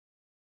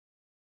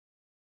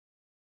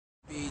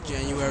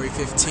January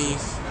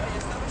 15th.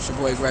 It's your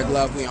boy Greg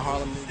Love. We in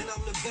Harlem. And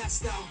I'm the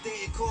best out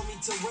there. Call me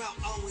Terrell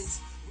Owens.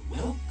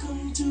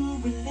 Welcome to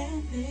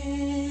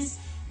Relentless.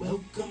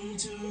 Welcome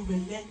to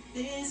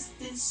Relentless.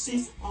 This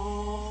is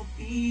all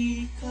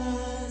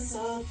because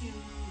of you.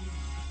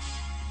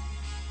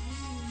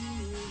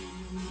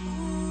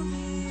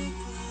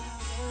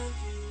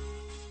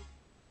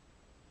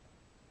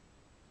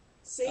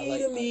 Say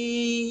to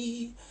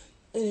me,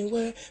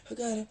 anywhere I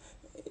gotta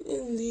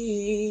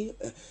leave.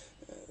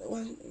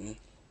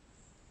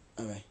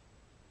 Alright.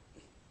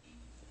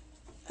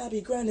 I'll be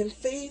grinding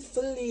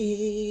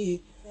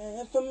faithfully.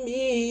 And for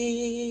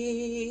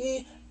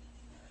me.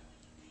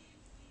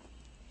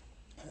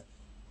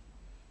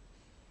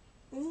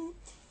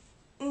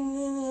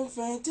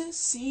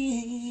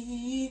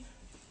 Fantasy.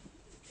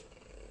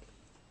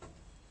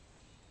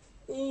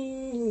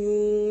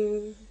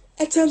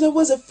 At times I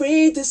was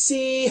afraid to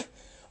see.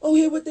 Oh,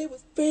 hear what they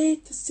was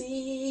afraid to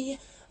see.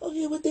 Oh,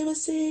 hear what they would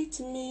say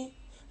to me.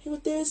 Hear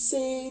what they would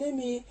say to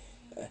me.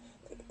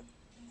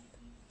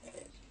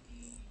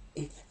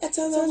 At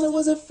times I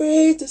was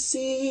afraid to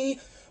see.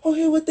 Oh,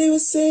 hear what they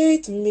would say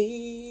to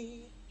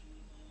me.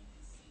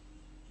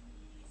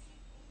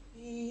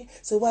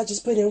 So I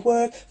just put in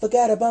work,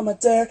 forgot about my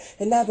dirt,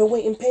 and I've been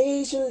waiting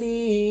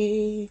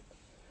patiently.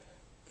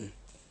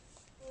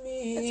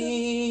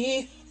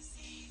 Me.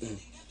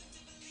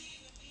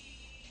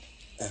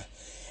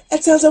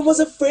 At times I was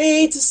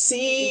afraid to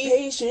see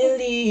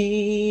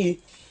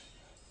patiently.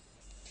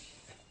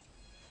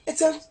 At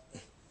times.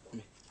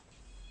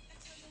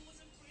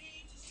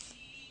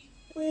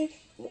 Wait.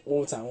 One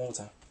more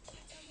time.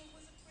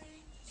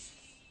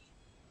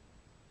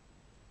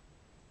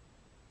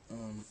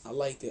 I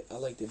liked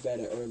it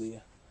better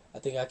earlier. I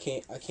think I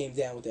came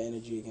down with the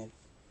energy again.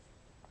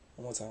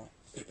 One more time.